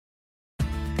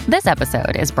This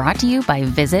episode is brought to you by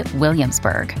Visit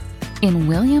Williamsburg. In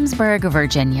Williamsburg,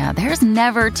 Virginia, there's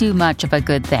never too much of a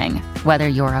good thing. Whether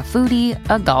you're a foodie,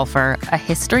 a golfer, a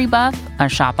history buff, a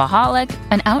shopaholic,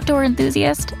 an outdoor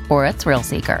enthusiast, or a thrill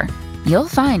seeker, you'll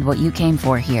find what you came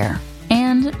for here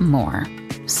and more.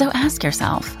 So ask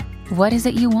yourself, what is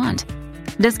it you want?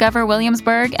 Discover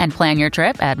Williamsburg and plan your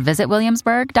trip at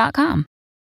visitwilliamsburg.com.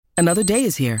 Another day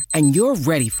is here, and you're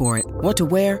ready for it. What to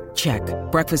wear? Check.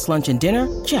 Breakfast, lunch, and dinner?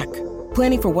 Check.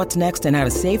 Planning for what's next and how to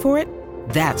save for it?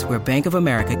 That's where Bank of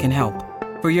America can help.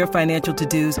 For your financial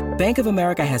to-dos, Bank of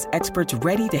America has experts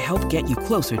ready to help get you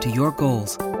closer to your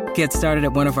goals. Get started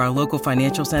at one of our local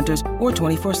financial centers or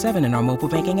 24/7 in our mobile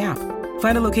banking app.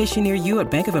 Find a location near you at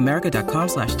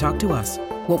bankofamerica.com/talktous.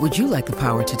 What would you like the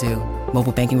power to do?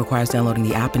 Mobile banking requires downloading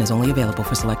the app and is only available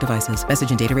for select devices.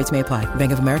 Message and data rates may apply.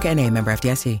 Bank of America N.A., member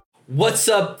FDIC. What's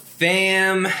up,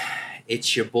 fam?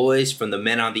 It's your boys from the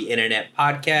Men on the Internet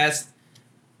podcast,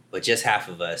 but just half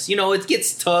of us. You know, it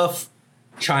gets tough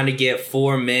trying to get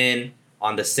 4 men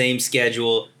on the same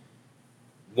schedule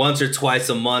once or twice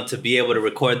a month to be able to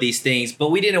record these things, but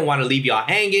we didn't want to leave y'all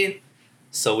hanging,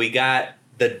 so we got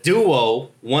the duo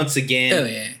once again. Hell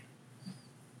yeah.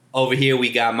 Over here, we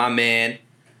got my man,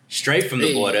 straight from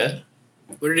the border.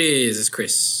 What it is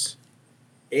Chris.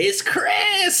 It's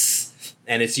Chris!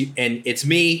 And it's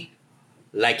me,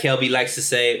 like Kelby likes to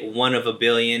say, one of a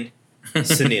billion,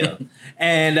 Sunil.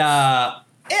 And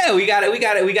yeah, we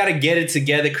gotta get it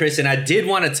together, Chris. And I did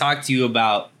want to talk to you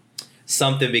about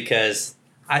something because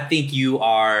I think you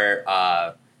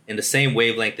are in the same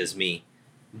wavelength as me.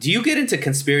 Do you get into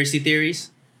conspiracy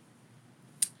theories?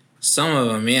 Some of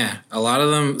them, yeah. A lot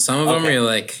of them. Some of them are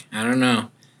like, I don't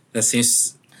know. That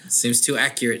seems too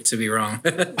accurate to be wrong.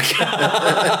 That's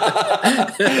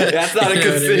not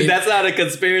a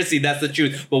conspiracy. That's the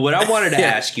truth. But what I wanted to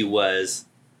ask you was,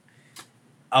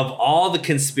 of all the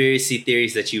conspiracy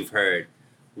theories that you've heard,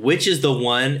 which is the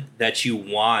one that you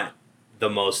want the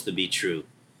most to be true?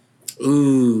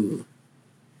 Ooh.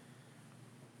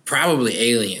 Probably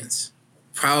aliens.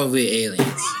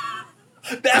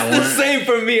 That's the same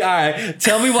for me. All right.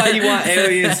 Tell me why you want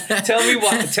aliens.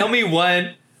 Tell me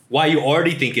one, why you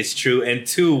already think it's true, and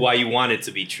 2, why you want it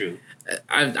to be true.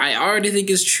 I already think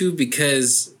it's true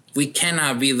because we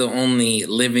cannot be the only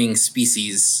living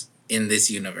species in this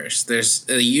universe.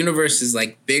 The universe is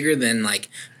like bigger than like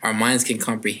our minds can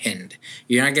comprehend.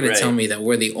 You're not going to tell me that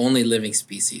we're the only living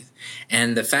species.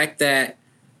 And the fact that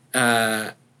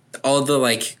all the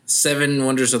like 7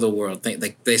 wonders of the world,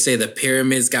 like they say the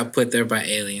pyramids got put there by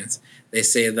aliens. They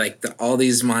say like all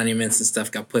these monuments and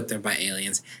stuff got put there by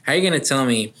aliens. How are you going to tell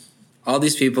me all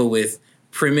these people with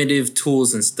primitive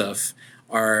tools and stuff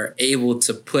are able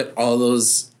to put all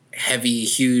those heavy,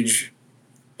 huge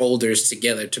boulders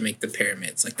together to make the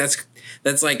pyramids? Like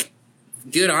that's like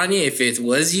good on you if it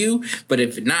was you, but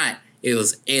if not, it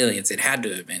was aliens. It had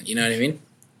to have been. You know what I mean?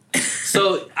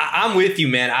 So I'm with you,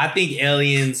 man. I think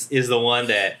aliens is the one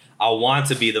that I want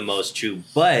to be the most true.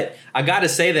 But I got to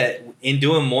say that in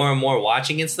doing more and more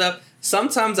watching and stuff,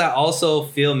 sometimes I also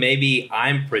feel maybe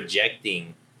I'm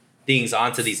projecting things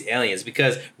onto these aliens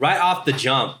because right off the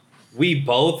jump, we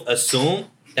both assume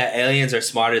that aliens are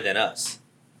smarter than us.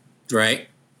 Right.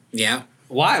 Yeah.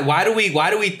 Why do we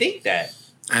think that?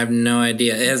 I have no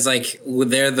idea. It's like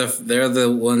they're the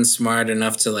ones smart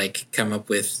enough to like come up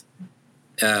with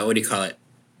what do you call it?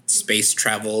 Space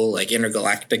travel, like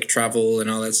intergalactic travel and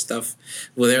all that stuff.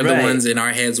 Well, they're the ones in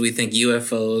our heads. We think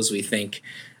UFOs. We think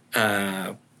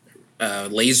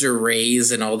laser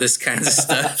rays and all this kind of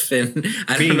stuff. And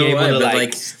I don't know why, but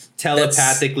like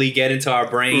telepathically get into our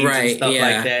brains and stuff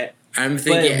like that. I'm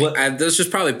thinking this was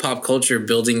probably pop culture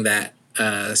building that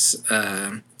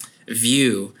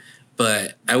view,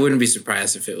 but I wouldn't be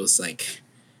surprised if it was like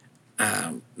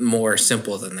more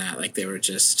simple than that. Like they were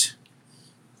just,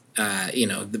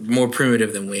 more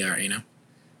primitive than we are,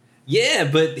 Yeah,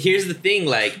 but here's the thing.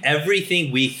 Like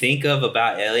everything we think of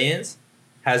about aliens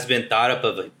has been thought up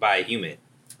of by a human.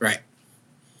 Right.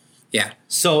 Yeah.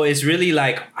 So it's really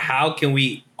like, how can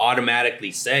we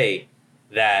automatically say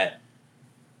that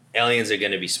aliens are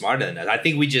going to be smarter than us? I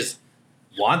think we just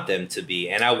want them to be.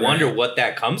 And I wonder what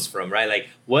that comes from, right? Like,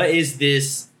 what is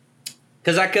this?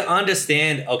 Because I can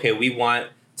understand, okay, we want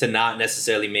to not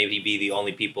necessarily maybe be the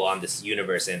only people on this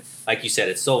universe. And like you said,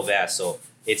 it's so vast. So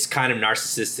it's kind of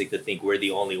narcissistic to think we're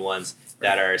the only ones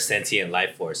that are a sentient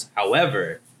life force.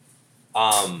 However,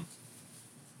 I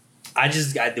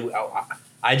just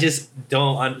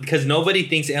don't, because nobody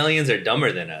thinks aliens are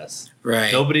dumber than us.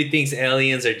 Right. Nobody thinks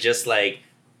aliens are just like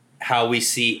how we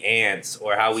see ants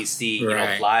or how we see you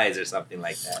know flies or something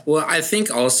like that. Well, I think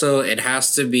also they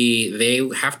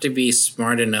have to be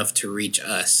smart enough to reach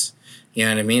us. You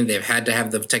know what I mean? They've had to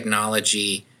have the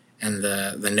technology and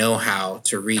the know-how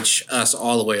to reach us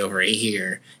all the way over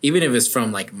here. Even if it's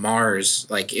from like Mars,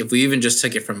 like if we even just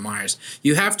took it from Mars,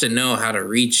 you have to know how to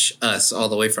reach us all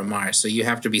the way from Mars. So you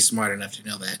have to be smart enough to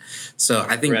know that. So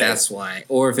I think that's why.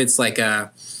 Or if it's like and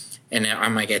I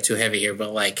might get too heavy here,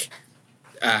 but like,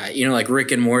 you know, like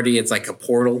Rick and Morty, it's like a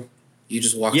portal. You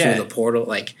just walk through the portal.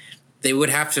 Like they would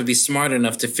have to be smart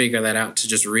enough to figure that out to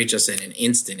just reach us in an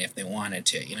instant if they wanted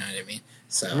to. You know what I mean?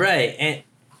 So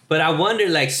But I wonder,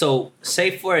 like, so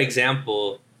say for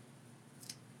example,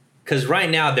 because right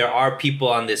now there are people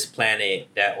on this planet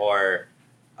that are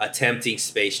attempting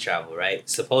space travel, right?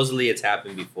 Supposedly it's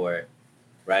happened before,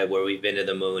 right? Where we've been to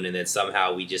the moon and then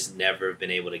somehow we just never been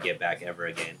able to get back ever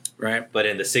again. Right. But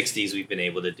in the 60s, we've been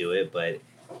able to do it. But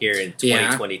here in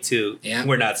 2022,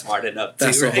 we're not smart enough to.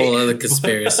 That's a whole other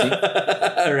conspiracy.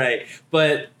 Right.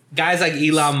 But guys like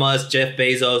Elon Musk, Jeff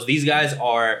Bezos, these guys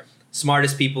are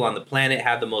smartest people on the planet,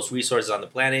 have the most resources on the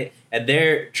planet, and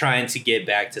they're trying to get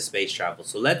back to space travel.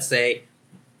 So let's say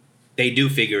they do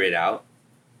figure it out,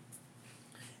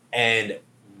 and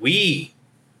we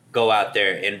go out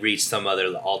there and reach some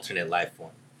other alternate life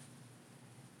form.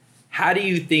 How do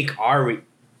you think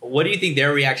what do you think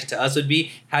their reaction to us would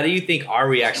be? How do you think our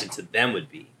reaction to them would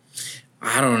be?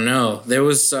 I don't know. There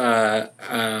was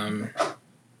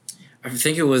I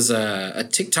think it was a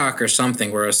TikTok or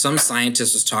something where some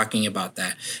scientist was talking about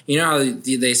that. You know how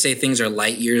they say things are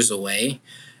light years away?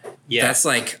 Yeah. That's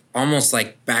like almost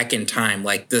like back in time.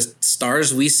 Like the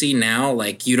stars we see now,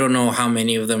 like you don't know how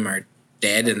many of them are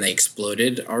dead and they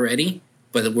exploded already,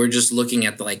 but we're just looking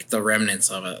at the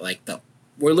remnants of it. Like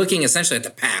we're looking essentially at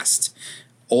the past,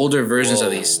 older versions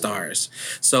of these stars.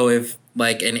 So if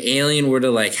like an alien were to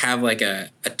like have like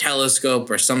a telescope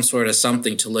or some sort of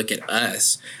something to look at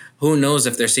us, who knows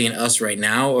if they're seeing us right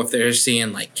now or if they're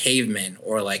seeing like cavemen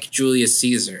or like Julius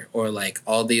Caesar or like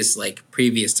all these like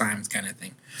previous times kind of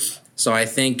thing. So I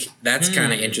think that's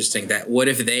kind of interesting that what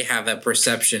if they have that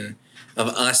perception of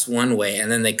us one way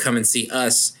and then they come and see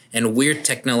us and we're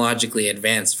technologically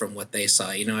advanced from what they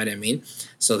saw. You know what I mean?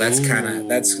 So that's kind of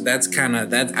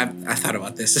that. I thought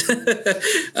about this.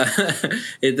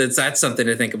 That's something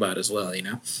to think about as well. You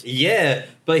know? Yeah,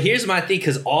 but here's my thing,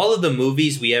 because all of the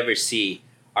movies we ever see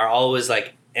are always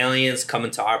like aliens coming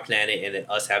to our planet and then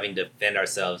us having to defend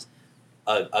ourselves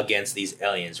against these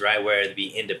aliens, right? Whether it be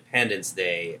Independence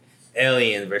Day,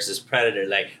 Alien versus Predator,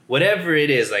 like whatever it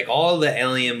is, like all the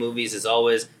alien movies is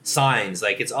always signs.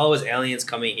 Like it's always aliens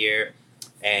coming here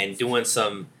and doing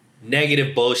some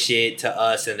negative bullshit to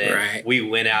us, and then we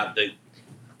win out.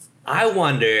 I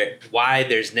wonder why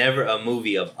there's never a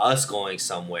movie of us going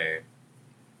somewhere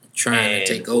trying to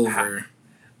take over.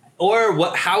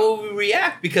 How will we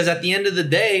react? Because at the end of the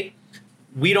day,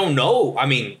 we don't know. I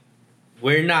mean,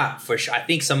 we're not for sure. I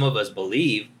think some of us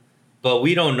believe, but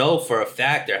we don't know for a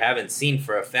fact or haven't seen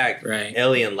for a fact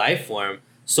alien life form.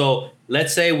 So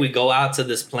let's say we go out to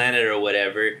this planet or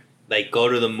whatever, like go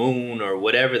to the moon or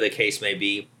whatever the case may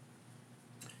be,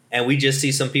 and we just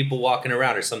see some people walking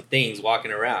around or some things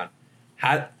walking around.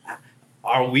 How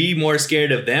are we more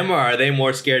scared of them or are they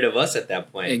more scared of us at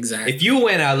that point? Exactly. If you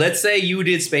went out, let's say you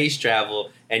did space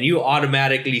travel and you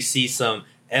automatically see some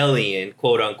alien,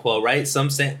 quote unquote, right? Some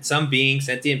sentient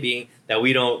being that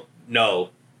we don't know.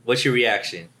 What's your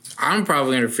reaction? I'm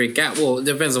probably going to freak out. Well, it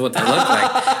depends on what they look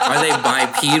like. Are they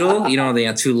bipedal? You know, they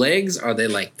have two legs? Are they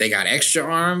like, they got extra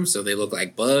arms? Do they look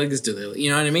like bugs? Do they, you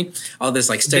know what I mean? All this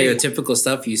like stereotypical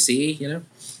stuff you see, you know?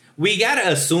 We got to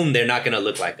assume they're not going to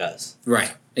look like us.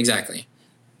 Right. Exactly.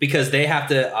 Because they have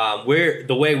to,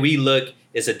 the way we look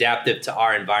is adaptive to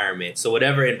our environment. So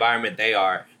whatever environment they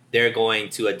are, they're going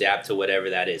to adapt to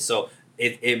whatever that is. So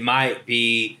it might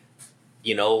be,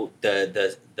 you know,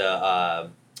 the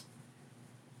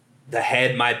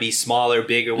head might be smaller,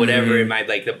 bigger, whatever. It might,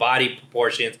 like the body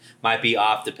proportions might be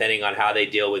off depending on how they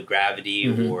deal with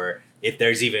gravity or if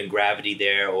there's even gravity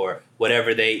there or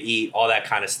whatever they eat, all that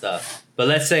kind of stuff. But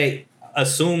let's say,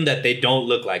 assume that they don't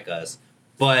look like us,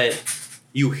 but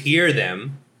you hear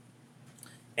them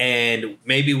and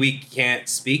maybe we can't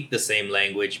speak the same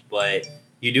language, but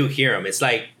you do hear them. It's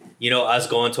like, you know, us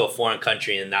going to a foreign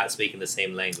country and not speaking the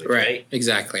same language, right?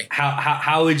 Exactly.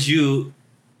 How would you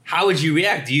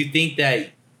react? Do you think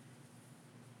that,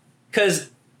 because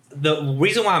the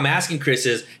reason why I'm asking, Chris,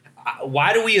 is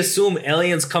why do we assume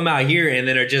aliens come out here and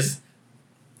then are just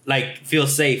like feel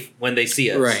safe when they see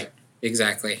us? Right.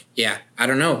 Exactly. Yeah. I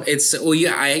don't know. It's well,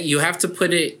 you have to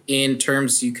put it in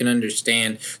terms you can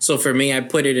understand. So for me, I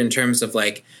put it in terms of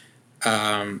like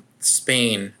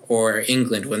Spain or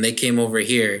England when they came over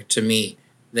here to meet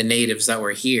the natives that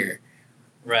were here.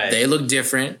 Right. They look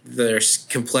different. Their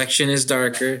complexion is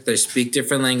darker. They speak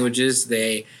different languages.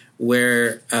 They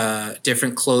wear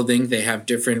different clothing. They have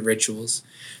different rituals.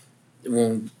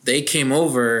 When they came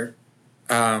over,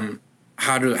 how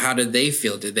did they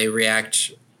feel? Did they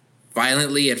react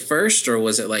violently at first, or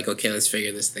was it like, okay, let's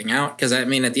figure this thing out? Because I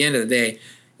mean, at the end of the day,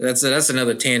 that's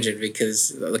another tangent because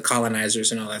the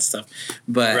colonizers and all that stuff.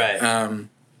 But right.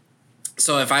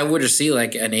 So if I were to see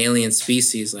like an alien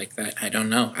species like that, I don't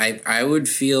know. I would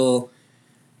feel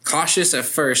cautious at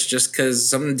first just because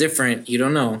something different. You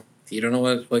don't know. You don't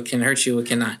know what can hurt you, what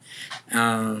cannot.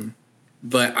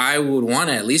 But I would want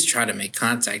to at least try to make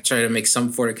contact, try to make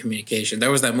some sort of communication. There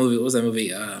was that movie. What was that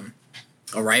movie?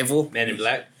 Arrival. Men in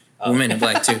Black. Oh. Well, Men in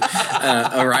Black too.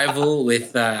 Arrival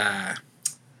with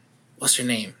what's her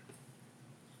name?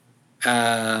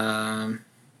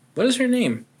 What is her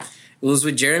name? It was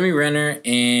with Jeremy Renner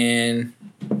and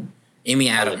Amy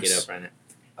Adams. I'll look it up right now.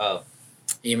 Oh,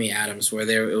 Amy Adams,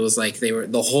 where it was like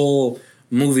the whole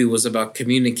movie was about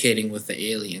communicating with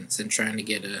the aliens and trying to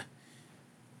get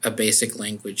a basic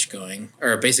language going,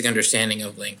 or a basic understanding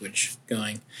of language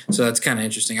going. So that's kind of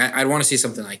interesting. I'd want to see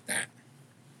something like that.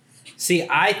 See,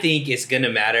 I think it's going to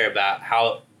matter about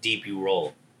how deep you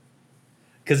roll.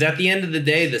 Because at the end of the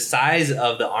day, the size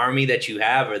of the army that you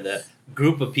have or the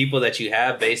group of people that you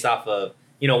have based off of,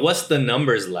 what's the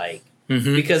numbers like?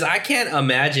 Mm-hmm. Because I can't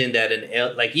imagine that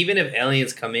even if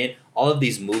aliens come in, all of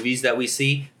these movies that we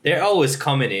see, they're always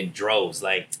coming in droves.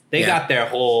 Like they got their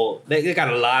they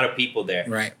got a lot of people there.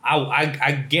 Right.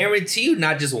 I guarantee you,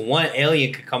 not just one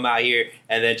alien could come out here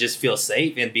and then just feel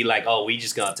safe and be like, oh, we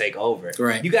just gonna take over.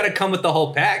 Right. You got to come with the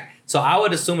whole pack. So I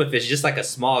would assume if it's just like a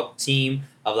small team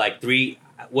of like 3,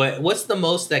 what's the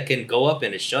most that can go up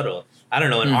in a shuttle? I don't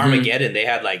know. In Armageddon, they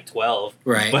had like 12.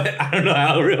 Right. But I don't know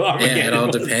how real Armageddon it all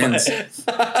was, depends.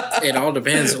 It all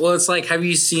depends. Well, it's like, have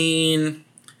you seen...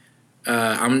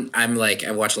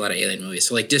 I watch a lot of alien movies.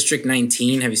 So like District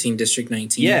 19, have you seen District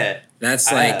 19? Yeah. That's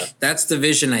the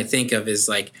vision I think of is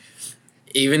like,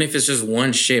 even if it's just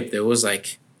one ship, there was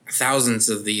like thousands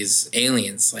of these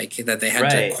aliens like that they had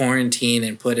to quarantine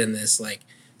and put in this like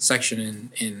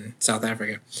section in South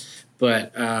Africa.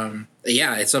 But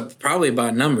it's probably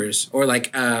about numbers, or like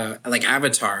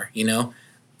Avatar,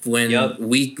 when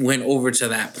we went over to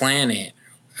that planet,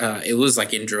 it was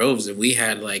like in droves, and we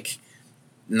had like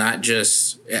not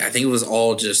just, I think it was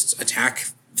all just attack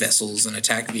vessels and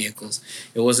attack vehicles.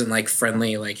 It wasn't like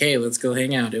friendly, like, hey, let's go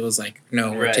hang out. It was like,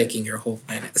 no, we're taking your whole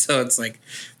planet. So it's like,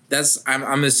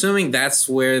 I'm assuming that's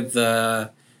where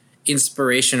the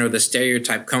inspiration or the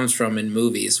stereotype comes from in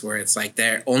movies, where it's like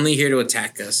they're only here to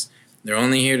attack us. They're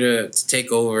only here to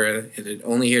take over. They're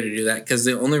only here to do that. Because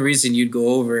the only reason you'd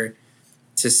go over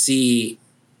to see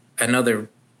another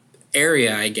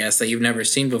area, I guess, that you've never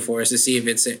seen before is to see if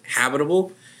it's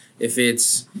habitable, if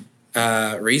it's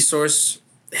resource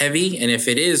heavy, and if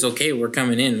it is, okay, we're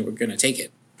coming in, we're going to take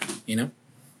it,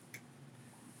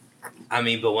 I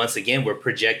mean, but once again, we're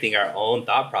projecting our own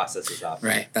thought processes off.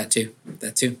 Right, that too.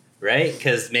 Right?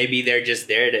 Because maybe they're just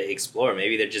there to explore.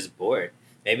 Maybe they're just bored.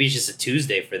 Maybe it's just a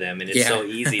Tuesday for them, and it's so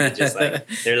easy to just like,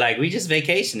 they're like, we just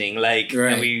vacationing, like,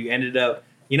 and we ended up,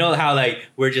 how like,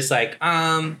 we're just like,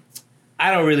 I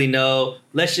don't really know.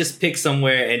 Let's just pick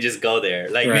somewhere and just go there.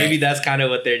 Like, maybe that's kind of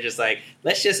what they're just like,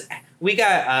 we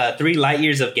got 3 light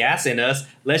years of gas in us.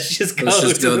 Let's just go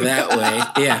that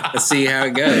way. Yeah, let's see how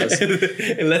it goes.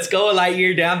 And let's go a light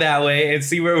year down that way and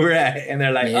see where we're at. And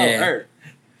they're like, oh, Earth.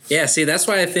 Yeah, see, that's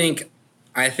why I think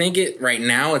it right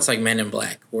now, it's like Men in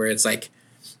Black, where it's like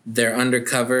they're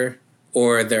undercover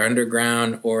or they're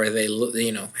underground, or they,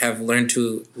 have learned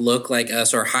to look like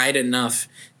us or hide enough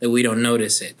that we don't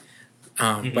notice it.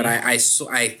 But I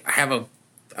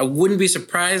wouldn't be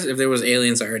surprised if there was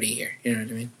aliens already here. You know what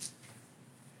I mean?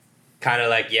 Kind of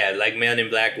like, like Men in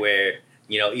Black, where,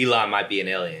 Elon might be an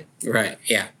alien. Right,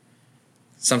 yeah.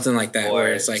 Something like that, or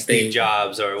where it's like Steve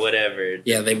Jobs or whatever.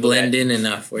 Yeah, they blend in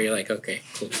enough where you're like, okay,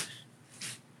 cool.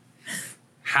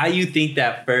 How you think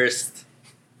that first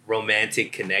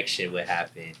romantic connection would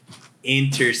happen?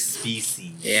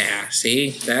 Interspecies. Yeah,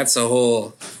 see, that's a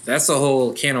whole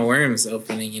can of worms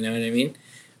opening. You know what I mean?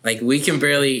 Like, we can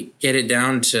barely get it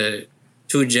down to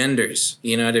 2 genders.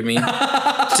 You know what I mean?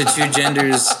 To 2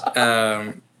 genders.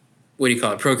 What do you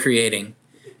call it? Procreating.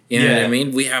 You know what I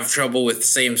mean? We have trouble with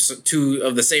 2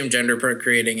 of the same gender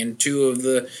procreating, and 2 of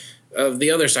the of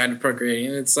the other side of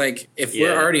procreating. It's like, if Yeah.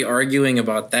 we're already arguing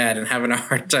about that and having a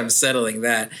hard time settling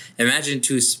that, imagine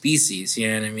two species. You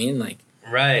know what I mean? Like,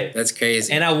 Right. that's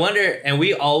crazy. And I wonder, and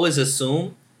we always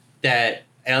assume that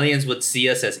aliens would see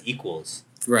us as equals.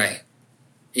 Right.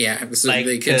 Yeah. So Like,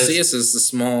 they can 'cause- see us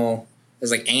as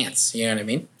as like ants. You know what I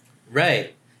mean?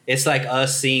 Right. It's like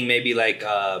us seeing maybe like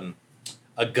a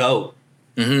goat.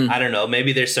 Mm-hmm. I don't know.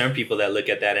 Maybe there's certain people that look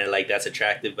at that and like that's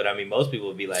attractive, but I mean, most people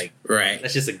would be like, Right.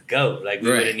 that's just a goat. Like we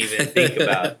Right. wouldn't even think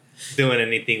about doing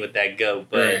anything with that goat.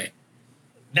 But Right.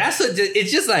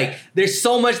 it's just like there's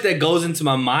so much that goes into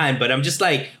my mind, but I'm just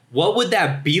like, what would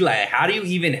that be like? How do you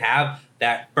even have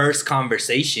that first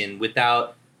conversation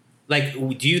without, like,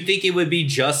 do you think it would be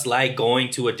just like going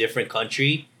to a different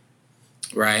country?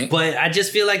 Right. But I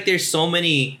just feel like there's so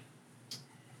many,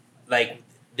 like,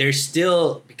 there's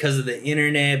still, because of the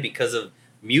internet, because of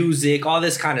music, all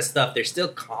this kind of stuff, there's still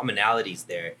commonalities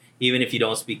there. Even if you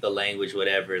don't speak the language,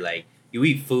 whatever, like, you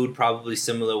eat food probably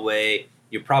similar way.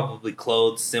 You're probably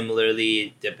clothed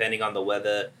similarly, depending on the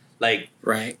weather. Like,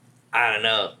 Right. I don't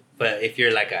know. But if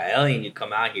you're like an alien, you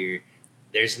come out here,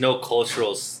 there's no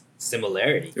cultural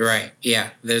similarity. Right. Yeah.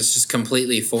 There's just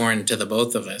completely foreign to the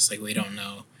both of us. Like, we don't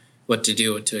know what to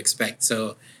do, what to expect.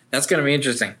 So that's going to be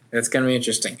interesting. That's going to be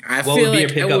interesting. What would be your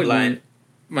pickup line?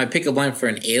 My pickup line for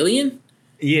an alien?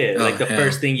 Yeah, Oh, like the hell.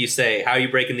 first thing you say. How are you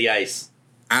breaking the ice?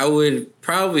 I would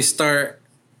probably start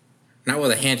not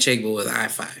with a handshake, but with a high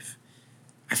five.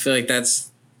 I feel like that's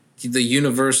the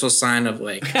universal sign of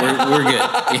like, we're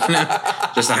good, you know?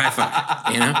 Just a high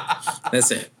five, you know?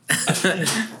 That's it.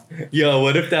 Yo,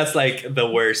 what if that's like the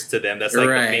worst to them? That's like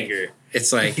Right. the finger.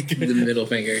 It's like the middle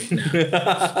finger.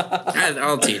 No.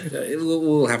 I'll teach.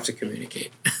 We'll have to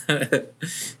communicate.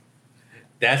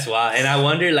 That's wild. And I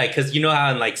wonder, like, because you know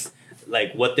how in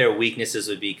like what their weaknesses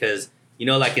would be, because you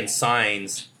know, like in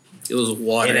Signs, It was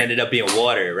water. it ended up being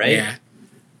water, right? Yeah.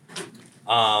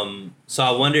 So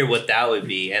I wonder what that would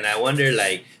be, and I wonder,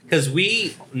 like, because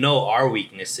we know our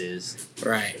weaknesses.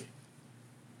 Right.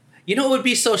 You know, what would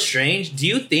be so strange? Do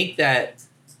you think that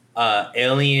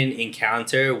alien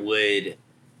encounter would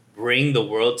bring the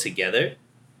world together,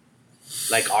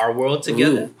 like our world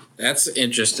together? Ooh, that's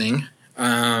interesting.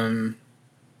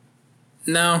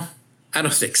 No, I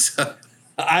don't think so.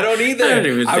 I don't either. I don't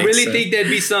even I think really so. think there'd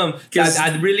be some. 'Cause-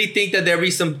 I really think that there'd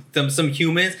be some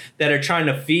humans that are trying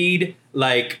to feed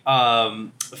like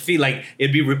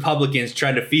it'd be Republicans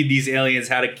trying to feed these aliens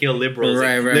how to kill liberals.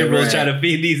 Right, and right, liberals right. trying to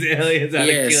feed these aliens how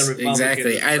to kill Yes, Republicans.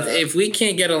 exactly. and stuff. If we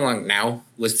can't get along now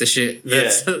with the shit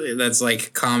that's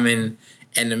like common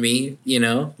enemy, you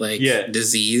know, like Yeah.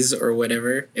 disease or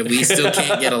whatever, if we still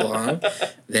can't get along,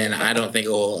 then I don't think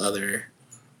a whole other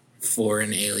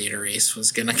foreign alien race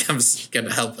was gonna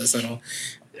help us at all.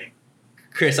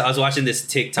 Chris, I was watching this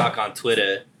TikTok on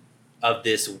Twitter of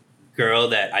this girl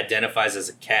that identifies as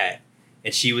a cat,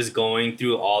 and she was going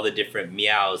through all the different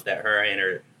meows that her and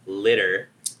her litter,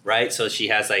 right? So she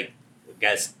has like, I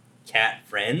guess, cat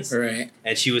friends, Right.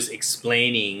 and she was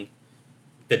explaining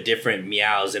the different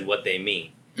meows and what they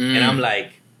mean. Mm. And I'm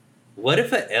like, what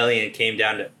if an alien came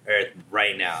down to Earth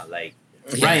right now, like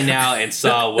Yeah. right now, and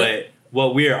saw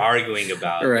what we're arguing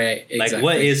about? Right. Exactly. Like,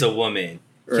 what is a woman?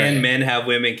 Right. Can men have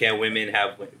women? Can women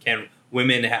have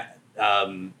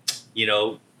you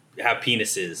know, have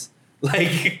penises?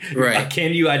 Like, Right.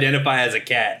 can you identify as a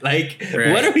cat? Like, Right.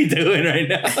 what are we doing right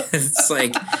now? It's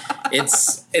like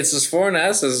it's as foreign to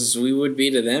us as we would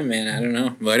be to them, man. I don't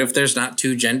know. What if there's not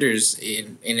two genders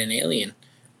in an alien?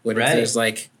 What Right. if there's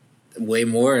like way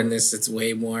more in this? It's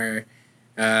way more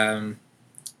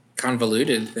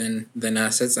convoluted than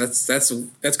us.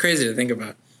 That's crazy to think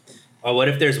about. Or what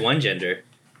if there's one gender?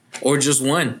 Or just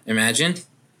one. Imagine.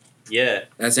 Yeah,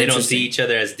 That's they don't interesting. see each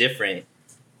other as different.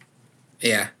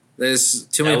 Yeah. There's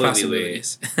too That many would be weird.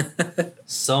 possibilities.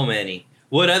 So many.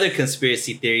 What other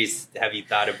conspiracy theories have you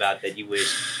thought about that you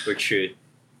wish were true?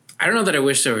 I don't know that I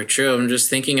wish they were true. I'm just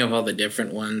thinking of all the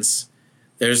different ones.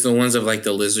 There's the ones of like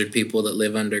the lizard people that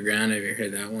live underground. Have you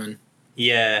heard that one?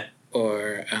 Yeah,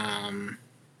 Or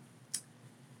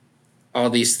all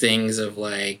these things of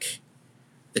like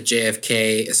the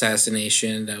JFK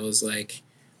assassination that was like,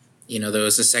 you know, there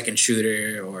was a second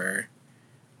shooter or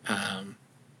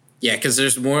yeah, because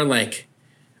there's more like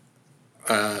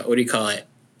what do you call it,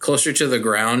 closer to the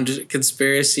ground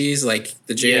conspiracies like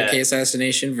the JFK Yeah.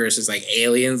 assassination versus like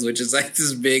aliens, which is like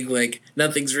this big like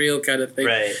nothing's real kind of thing.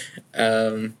 right.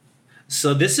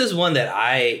 So this is one that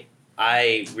I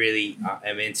really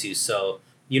am into. So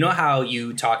you know how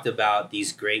you talked about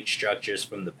these great structures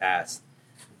from the past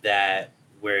that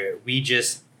where we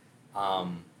just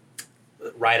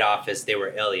write off as they were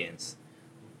aliens,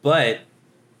 but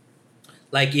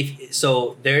like if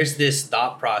so, there's this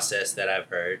thought process that I've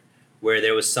heard where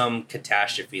there was some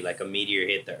catastrophe, like a meteor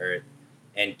hit the Earth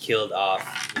and killed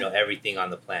off, everything on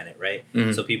the planet, right?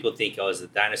 Mhm. So people think, oh, it's the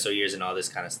dinosaur years and all this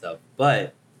kind of stuff.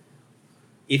 But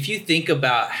if you think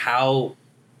about how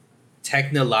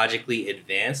technologically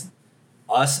advanced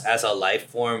us as a life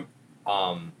form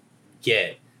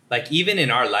get, like even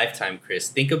in our lifetime, Chris,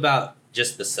 think about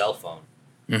just the cell phone,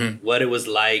 what it was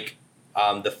like,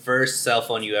 the first cell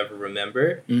phone you ever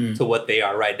remember to what they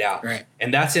are right now. Right.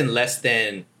 And that's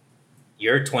in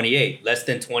you're 28, less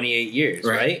than 28 years,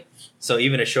 right? So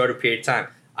even a shorter period of time.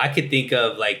 I could think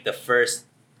of like the first,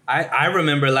 I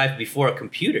remember life before a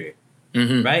computer,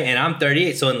 right? And I'm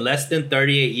 38. So in less than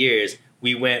 38 years,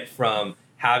 we went from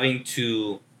having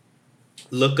to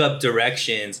look up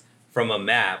directions from a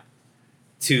map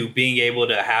to being able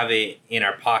to have it in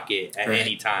our pocket at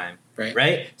any time,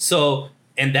 right? So,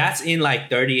 and that's in like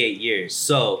 38 years.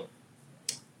 So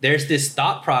there's this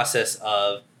thought process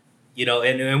of,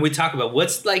 and we talk about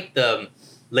what's like the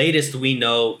latest we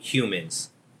know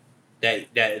humans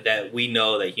that we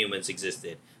know that humans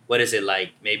existed. What is it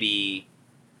like? Maybe,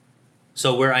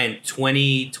 so we're in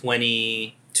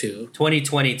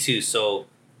 2022. So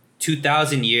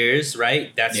 2,000 years,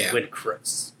 right? That's when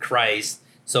Christ.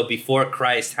 So before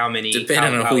Christ, how many?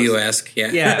 Depending on who you ask,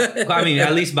 yeah. I mean,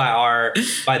 at least by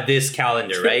this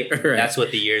calendar, right? That's what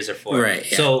the years are for. Right.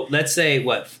 Yeah. So let's say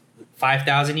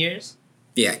 5,000 years.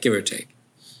 Yeah, give or take.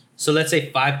 So let's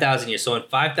say 5,000 years. So in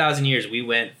 5,000 years, we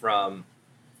went from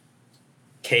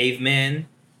cavemen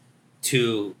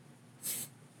to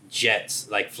jets,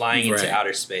 like flying into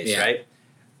outer space, right?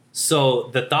 So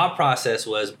the thought process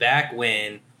was back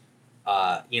when,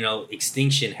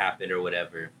 extinction happened or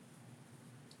whatever.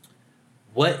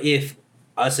 What if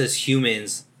us as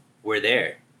humans were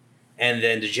there? And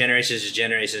then the generations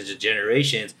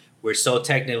were so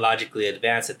technologically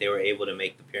advanced that they were able to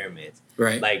make the pyramids.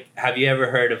 Right. Like, have you ever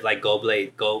heard of like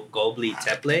Gobli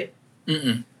Tepe?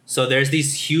 Mm-mm. So there's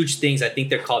these huge things. I think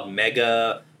they're called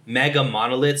mega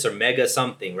monoliths or mega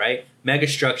something, right? Mega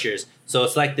structures. So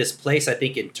it's like this place, I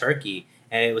think, in Turkey,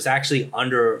 and it was actually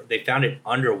they found it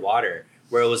underwater,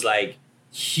 where it was like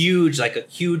huge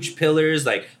pillars,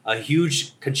 like a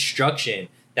huge construction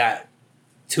that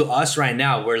to us right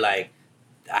now, we're like,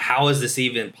 how is this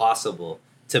even possible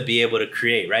to be able to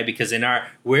create, right? Because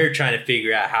we're trying to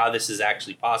figure out how this is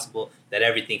actually possible, that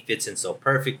everything fits in so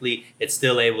perfectly. It's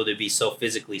still able to be so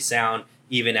physically sound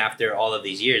even after all of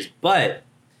these years. But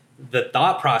the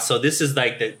thought process, so this is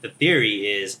like the theory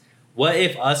is, what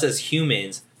if us as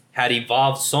humans had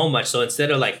evolved so much? So instead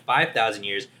of like 5,000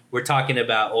 years, we're talking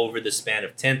about over the span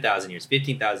of 10,000 years,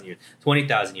 15,000 years,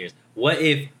 20,000 years. What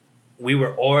if we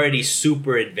were already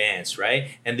super advanced, right?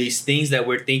 And these things that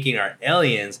we're thinking are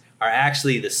aliens are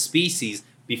actually the species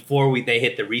before they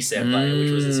hit the reset button,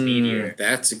 which was this meteor.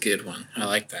 That's a good one. I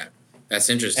like that. That's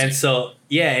interesting. And so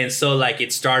like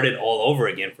it started all over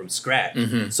again from scratch.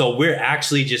 So we're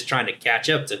actually just trying to catch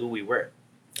up to who we were.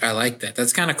 I like that.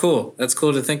 That's kind of cool. That's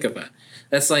cool to think about.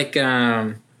 That's like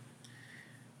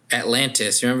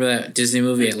Atlantis. Remember that Disney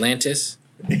movie Atlantis?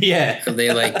 Yeah.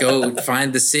 They like go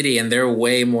find the city, and they're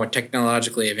way more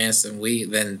technologically advanced than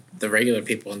the regular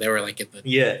people, and they were like in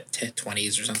the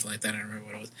 20s or something like that. I don't remember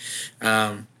what it was.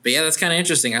 But yeah, that's kind of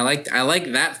interesting. I like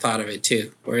that thought of it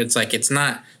too, where it's like it's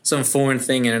not some foreign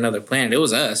thing in another planet. It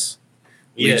was us.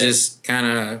 We just kind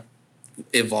of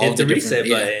evolved. Hit the reset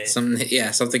button.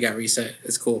 Something got reset.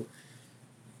 It's cool.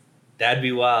 That'd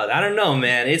be wild. I don't know,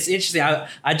 man. It's interesting.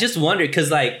 I just wonder because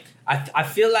like I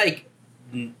feel like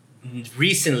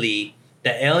recently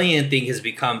the alien thing has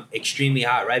become extremely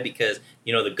hot, right? Because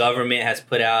the government has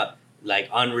put out like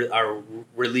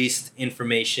released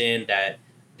information that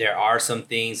there are some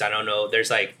things, I don't know. There's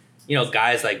like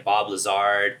guys like Bob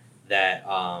Lazar that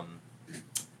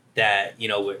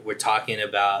we're talking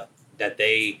about, that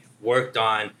they worked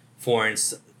on foreign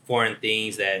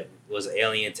things that was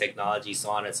alien technology, so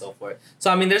on and so forth.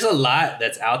 So I mean, there's a lot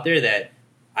that's out there that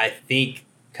I think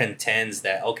contends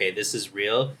that okay, this is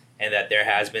real, and that there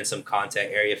has been some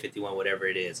contact, Area 51, whatever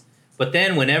it is. But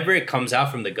then whenever it comes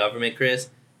out from the government, Chris,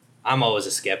 I'm always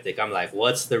a skeptic. I'm like,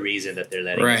 what's the reason that they're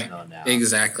letting us know now?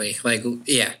 Exactly. Like,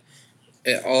 yeah.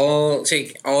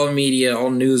 Take all media,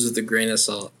 all news with a grain of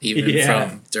salt,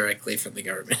 even directly from the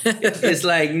government. It's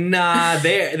like, nah,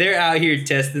 they're out here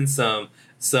testing some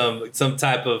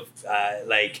type of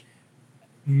like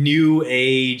new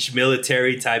age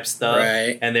military type stuff,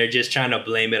 right? And they're just trying to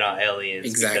blame it on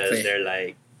aliens because they're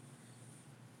like,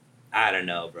 I don't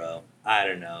know, bro. I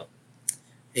don't know.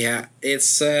 Yeah,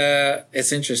 it's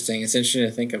interesting. It's interesting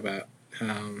to think about.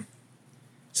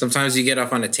 Sometimes you get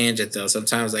off on a tangent, though.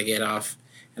 Sometimes I get off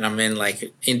and I'm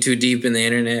in too deep in the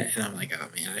internet, and I'm like, oh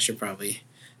man, I should probably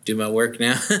do my work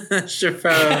now. I should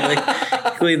probably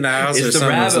clean the house It's or the something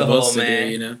I'm rabbit supposed hole, to man.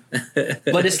 do, you know?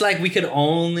 But it's like we could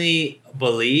only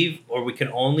believe, or we can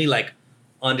only like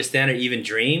understand or even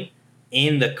dream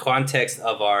in the context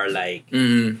of our like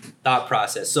thought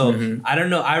process. So I don't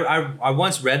know. I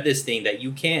once read this thing that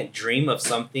you can't dream of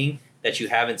something that you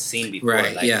haven't seen before.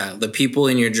 Right. Like, yeah. The people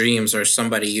in your dreams are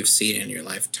somebody you've seen in your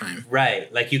lifetime.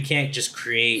 Right. Like you can't just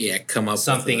create Come up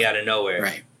something with out of nowhere.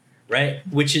 Right. Right.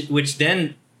 Which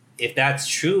then, if that's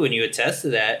true and you attest to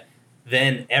that,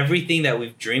 then everything that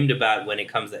we've dreamed about when it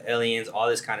comes to aliens, all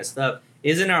this kind of stuff,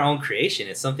 isn't our own creation.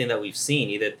 It's something that we've seen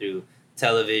either through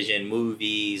television,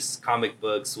 movies, comic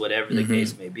books, whatever the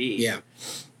case may be. Yeah.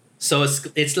 So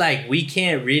it's like we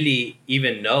can't really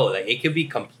even know. Like it could be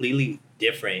completely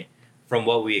different from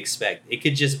what we expect. It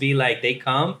could just be like they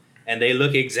come and they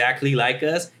look exactly like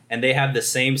us and they have the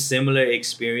same similar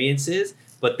experiences,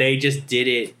 but they just did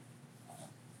it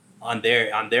on their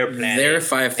planet. Their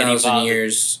 5,000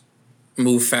 years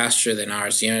move faster than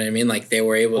ours. You know what I mean? Like they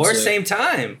were able or to. Or same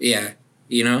time. Yeah.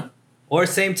 You know? Or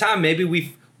same time. Maybe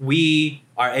we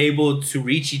are able to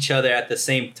reach each other at the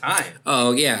same time.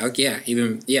 Oh, yeah. Okay,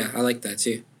 yeah. I like that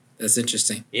too. That's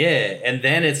interesting. Yeah. And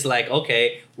then it's like,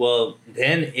 okay, well,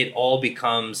 then it all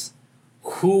becomes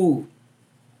who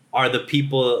are the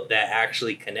people that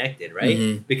actually connected,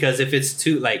 right? Because if it's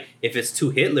two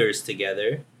Hitlers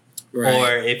together, right.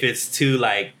 or if it's two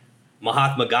like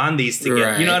Mahatma Gandhis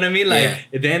together, right. you know what I mean? Like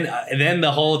then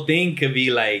the whole thing could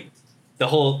be like the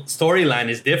whole storyline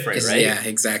is different, right? Yeah,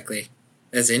 exactly.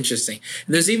 That's interesting.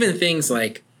 There's even things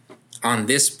like on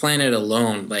this planet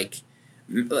alone, like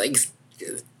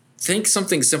think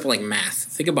something simple like math.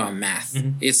 Think about math.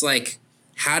 It's like,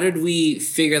 how did we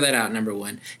figure that out, number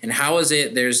one? And how is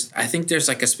it, I think there's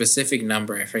like a specific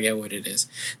number, I forget what it is,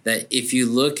 that if you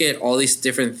look at all these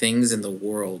different things in the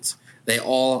world, they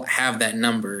all have that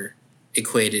number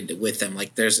equated with them.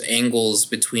 Like there's angles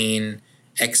between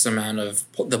X amount of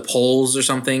the poles or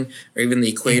something, or even the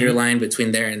equator line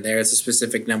between there and there. It's a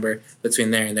specific number.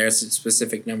 Between there and there, it's a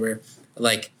specific number.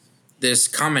 Like there's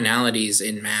commonalities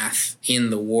in math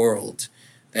in the world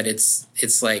that it's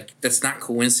like, that's not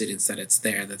coincidence that it's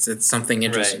there. It's something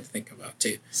interesting to think about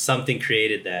too. Something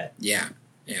created that. Yeah.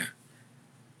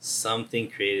 Something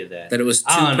created that. That it was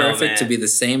too perfect to be the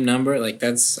same number. Like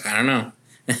that's, I don't know.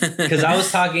 Because I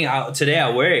was talking today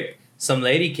at work, some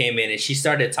lady came in and she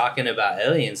started talking about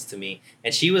aliens to me.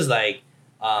 And she was like,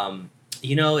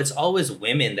 it's always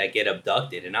women that get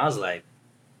abducted. And I was like,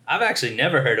 I've actually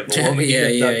never heard of a woman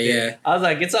get abducted. Yeah. I was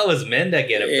like, it's always men that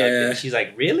get abducted. Yeah. And she's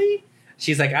like, really?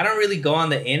 She's like, I don't really go on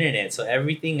the internet. So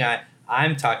everything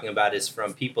I'm talking about is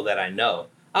from people that I know.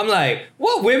 I'm like,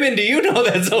 what women do you know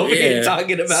that's over here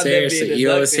talking about seriously, them being abducted?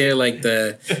 You always hear like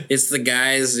it's the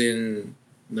guys in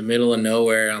the middle of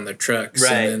nowhere on their trucks,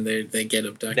 right? And then they get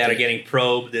abducted. That are getting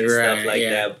probed and stuff like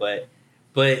that.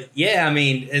 But yeah, I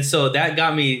mean, and so that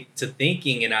got me to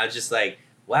thinking, and I was just like,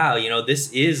 wow,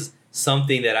 this is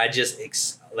something that I just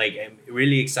am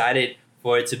really excited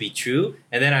for it to be true.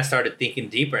 And then I started thinking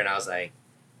deeper, and I was like,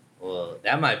 well,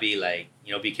 that might be like,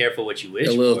 be careful what you wish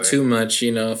for. A little too much,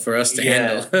 for us to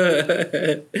handle.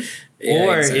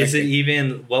 Or is it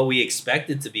even what we expect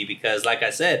it to be? Because like I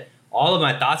said, all of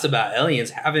my thoughts about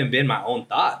aliens haven't been my own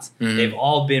thoughts. They've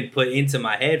all been put into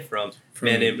my head from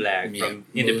Men in Black, from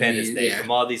Independence Day,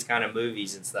 from all these kind of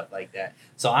movies and stuff like that.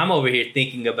 So I'm over here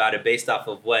thinking about it based off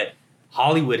of what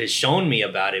Hollywood has shown me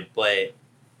about it, but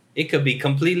it could be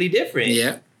completely different.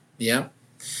 Yeah.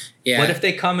 What if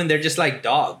they come and they're just like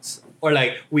dogs? Or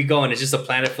like we go and it's just a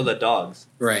planet full of dogs.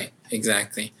 Right,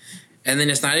 exactly. And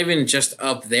then it's not even just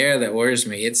up there that worries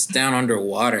me. It's down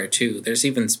underwater too. There's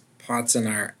even spots in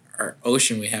our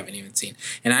ocean we haven't even seen.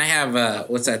 And I have,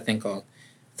 what's that thing called?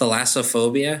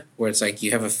 Thalassophobia, where it's like you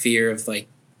have a fear of like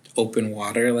open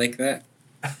water like that.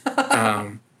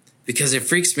 Because it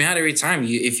freaks me out every time.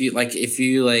 If you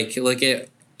look at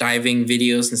diving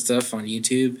videos and stuff on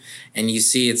YouTube and you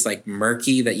see it's like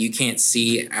murky that you can't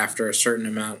see after a certain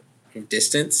amount of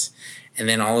distance, and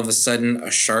then all of a sudden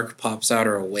a shark pops out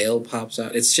or a whale pops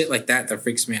out. It's shit like that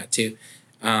freaks me out too.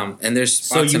 And there's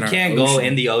spots so you can't go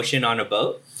in the ocean on a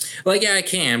boat? Like, yeah, I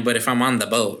can, but if I'm on the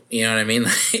boat, you know what I mean?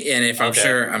 And if I'm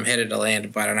sure I'm headed to land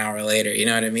about an hour later, you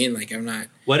know what I mean? Like, I'm not...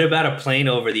 What about a plane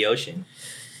over the ocean?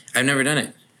 I've never done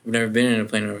it. I've never been in a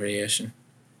plane over the ocean.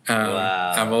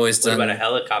 Wow. I've always done... What about a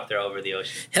helicopter over the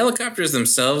ocean? Helicopters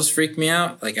themselves freak me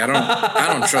out. Like, I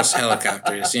don't trust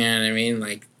helicopters, you know what I mean?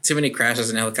 Like, too many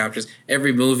crashes in helicopters.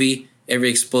 Every movie,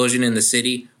 every explosion in the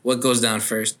city, what goes down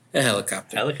first? A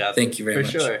helicopter. Helicopter. Thank you very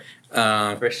much.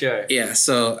 For sure. Yeah,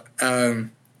 so...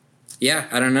 Yeah,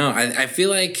 I don't know. I feel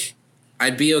like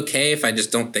I'd be okay if I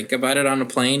just don't think about it on a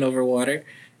plane over water.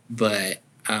 But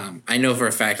I know for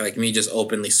a fact, like me just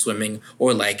openly swimming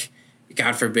or like,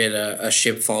 God forbid, a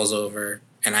ship falls over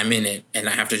and I'm in it and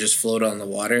I have to just float on the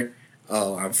water.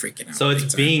 Oh, I'm freaking out. So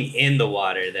it's being in the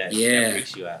water that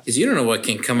freaks you out. Because you don't know what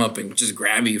can come up and just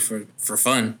grab you for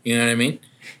fun. You know what I mean?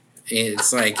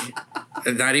 It's like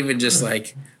not even just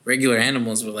like regular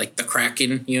animals, but like the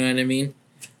Kraken. You know what I mean?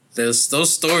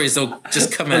 Those stories don't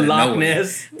just come out of Loch nowhere.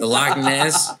 Ness. The Loch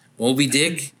Ness, Moby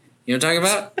Dick. You know what I'm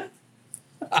talking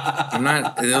about? I'm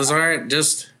not. Those aren't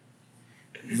just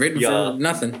written for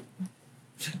nothing.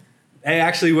 They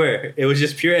actually were. It was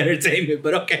just pure entertainment,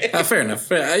 but okay. Fair enough.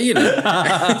 You know,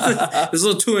 it's a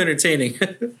little too entertaining.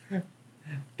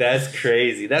 That's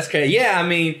crazy. Yeah, I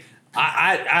mean,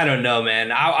 I don't know,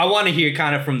 man. I want to hear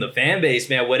kind of from the fan base,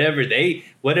 man. What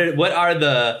are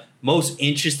the most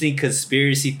interesting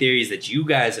conspiracy theories that you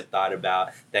guys have thought about,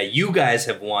 that you guys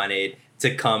have wanted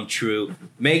to come true?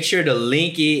 Make sure to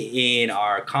link it in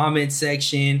our comment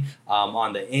section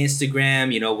on the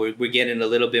Instagram. You know, we're getting a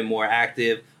little bit more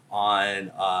active on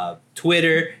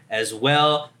Twitter as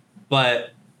well,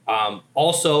 but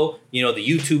also, you know, the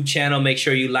YouTube channel. Make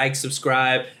sure you like,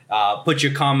 subscribe, put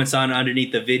your comments on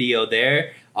underneath the video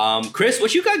there. Chris,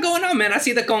 what you got going on, man? I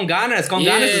see the Conganas.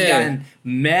 Conganas has gotten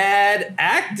mad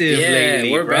active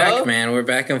lately, we're bro. back, man. We're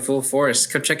back in full force.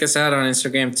 Come check us out on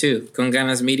Instagram too,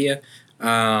 Conganas Media.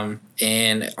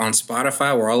 And on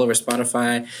Spotify, we're all over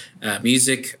Spotify,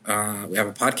 music. We have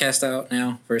a podcast out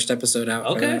now, first episode out.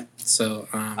 Okay. So,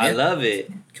 I love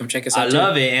it. Come check us out. I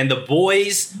love it. And the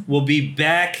boys will be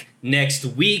back next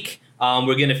week.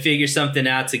 We're going to figure something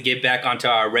out to get back onto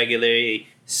our regularly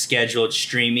scheduled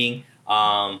streaming.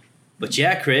 But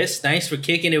yeah, Chris, thanks for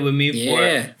kicking it with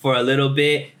me for a little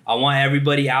bit. I want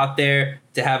everybody out there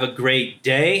to have a great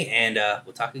day, and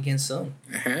we'll talk again soon.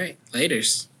 All right.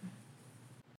 Laters.